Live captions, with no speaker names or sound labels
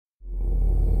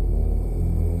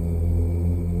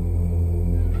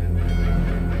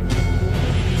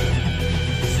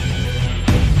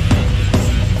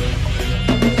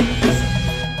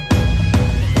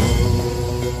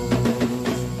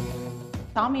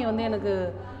சுவாமி வந்து எனக்கு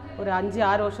ஒரு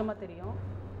 5-6 வருஷமாக தெரியும்.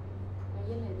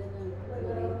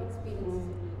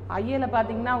 ஐஏல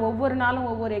பார்த்தீங்கன்னா ஒவ்வொரு நாளும்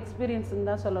ஒவ்வொரு எக்ஸ்பீரியன்ஸுன்னு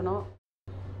தான் சொல்லணும்.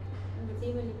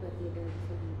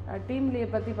 டீம்லியை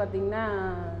பற்றி பார்த்தீங்கன்னா,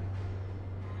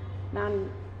 நான்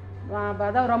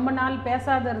அதாவது ரொம்ப நாள்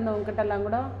பேசாத இருந்தவங்ககிட்டலாம்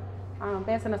கூட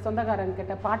பேசினேன்.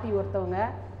 சொந்தக்காரங்கிட்ட பாட்டி ஒருத்தவங்க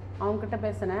அவங்கக்கிட்ட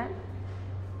பேசினேன்.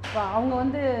 இப்போ அவங்க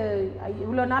வந்து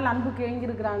இவ்வளோ நாள் அன்புக்கு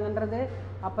ஏங்கியிருக்கிறாங்கன்றது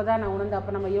அப்போ தான் நான் உணர்ந்தேன்.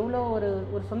 அப்போ நம்ம எவ்வளோ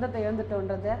ஒரு சொந்தத்தை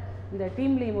இழந்துட்டோன்றதை இந்த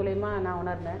டீம்லி மூலயமா நான்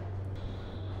உணர்ந்தேன்.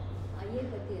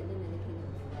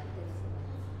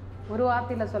 ஒரு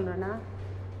வார்த்தையில் சொல்கிறேன்னா,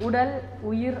 உடல்,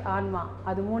 உயிர், ஆன்மா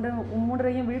அது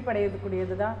மூன்றையும்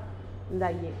விழிப்படையக்கூடியது தான் இந்த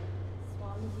ஐயே.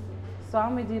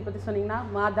 சுவாமிஜியை பற்றி சொன்னீங்கன்னா,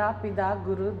 மாதா, பிதா,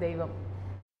 குரு, தெய்வம்.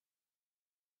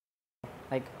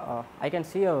 Like I can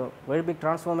see a very big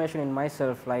transformation in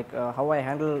myself, like how I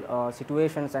handle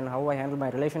situations and how I handle my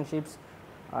relationships.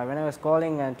 When I was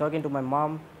calling and talking to my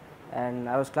mom, and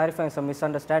I was clarifying some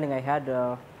misunderstanding I had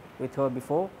with her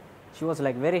before, she was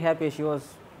like very happy. She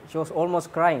was almost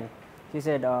crying. She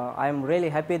said, "I am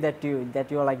really happy that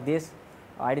you are like this.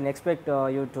 I didn't expect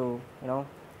you to,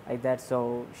 like that." So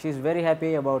she's very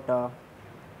happy about.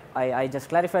 I just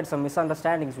clarified some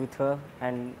misunderstandings with her,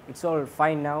 and it's all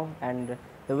fine now. And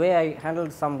the way I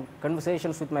handled some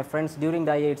conversations with my friends during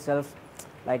the IA itself,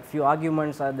 like few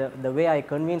arguments, the way I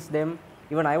convinced them,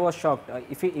 even I was shocked.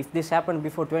 If this happened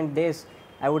before 20 days,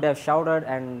 I would have shouted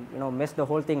and messed the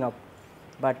whole thing up.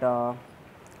 But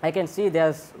I can see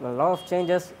there's a lot of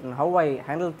changes in how I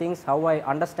handle things, how I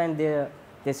understand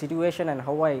their situation, and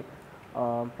how I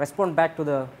respond back to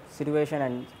the situation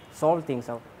and solve things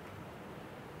out.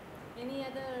 Any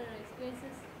other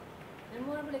experiences,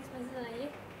 memorable experiences on IA?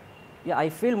 Yeah, I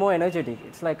feel more energetic.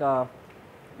 It's like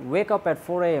wake up at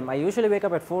 4 a.m. I usually wake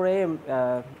up at 4 a.m.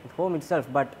 At home itself,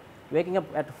 but waking up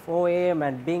at 4 a.m.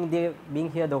 and being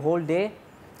here the whole day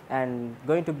and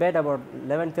going to bed about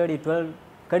 11:30, 12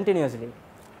 continuously.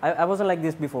 I wasn't like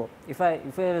this before. If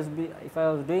I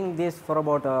was doing this for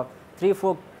about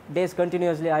 3-4 days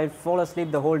continuously, I'd fall asleep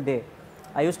the whole day.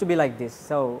 I used to be like this.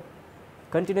 So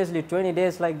continuously 20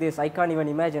 days like this, I can't even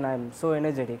imagine. I'm so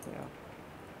energetic.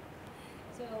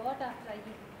 So what after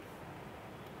IA?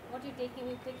 What are you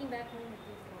taking back home with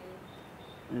you from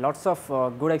IA? Lots of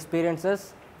good experiences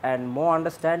and more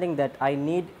understanding that I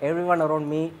need everyone around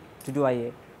me to do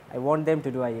IA. I want them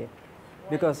to do IA.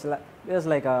 Because there's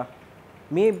like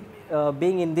me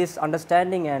being in this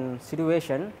understanding and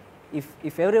situation,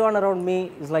 if everyone around me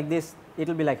is like this, it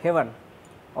will be like heaven,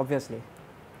 obviously.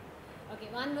 Okay,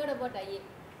 one word about IA.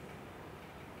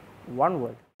 One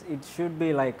word. It should be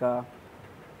like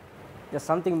there's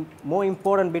something more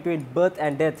important between birth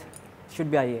and death.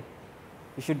 Should be IA.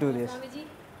 You should do this. Swamiji?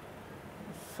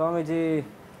 Swamiji,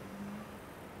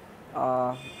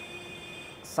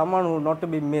 someone who not to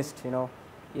be missed,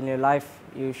 in your life.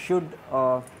 You should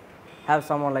have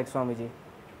someone like Swamiji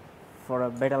for a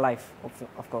better life,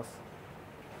 of course.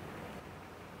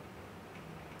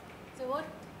 So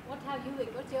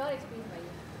what's your experience by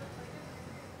you?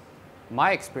 My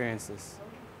experiences.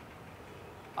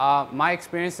 My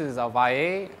experiences of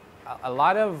IA,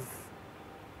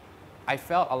 I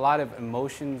felt a lot of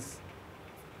emotions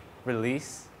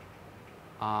release,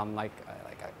 like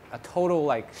a total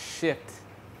shift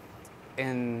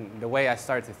in the way I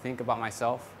started to think about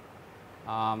myself.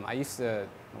 I used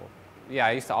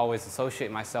to always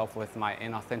associate myself with my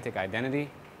inauthentic identity.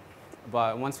 But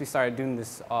once we started doing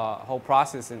this whole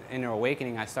process in inner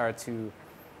awakening, I started to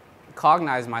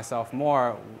cognize myself more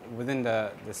within the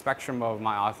spectrum of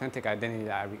my authentic identity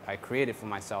that I created for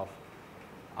myself.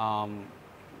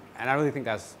 And I really think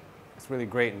that's really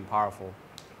great and powerful.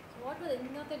 So what were the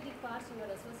inauthentic parts you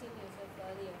were associating yourself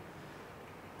earlier?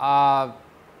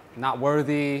 Not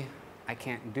worthy, I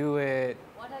can't do it.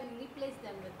 What have you replaced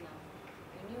them with now?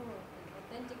 Your new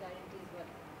authentic identity is what?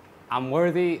 I'm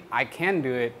worthy, I can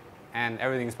do it, and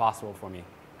everything's possible for me.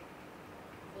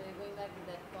 So you're going back to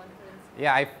that confidence?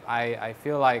 Yeah, I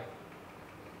feel like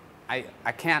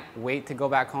I can't wait to go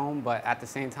back home, but at the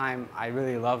same time, I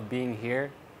really love being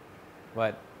here.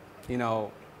 But,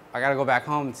 I got to go back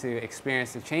home to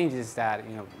experience the changes that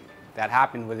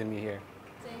happened within me here.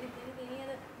 So any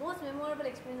other most memorable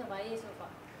experience of IA so far?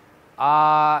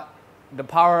 The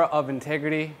power of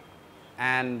integrity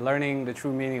and learning the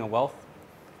true meaning of wealth.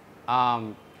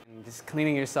 Just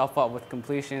cleaning yourself up with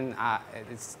completion,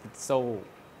 it's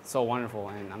so wonderful,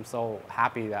 and I'm so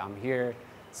happy that I'm here,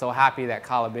 so happy that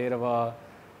Kala Bhairava,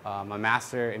 my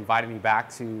master, invited me back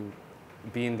to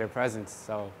be in their presence,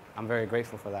 so I'm very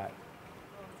grateful for that.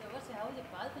 So how was your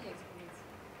Palpul experience?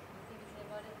 Anything to say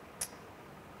about it?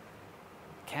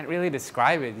 can't really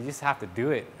describe it. You just have to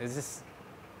do it. It's just,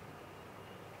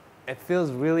 it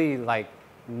feels really like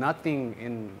nothing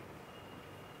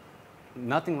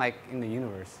like in the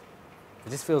universe. It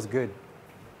just feels good.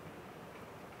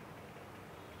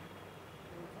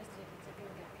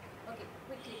 Okay,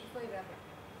 quickly before you wrap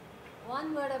up.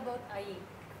 One word about eyeing.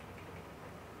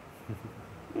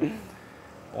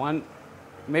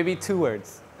 Maybe 2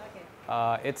 words.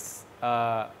 Okay. It's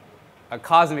a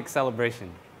cosmic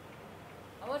celebration.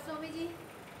 Our Swamiji?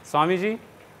 Swamiji,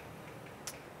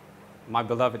 my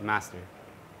beloved master.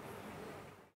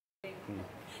 Thank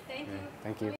you.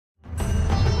 Thank you.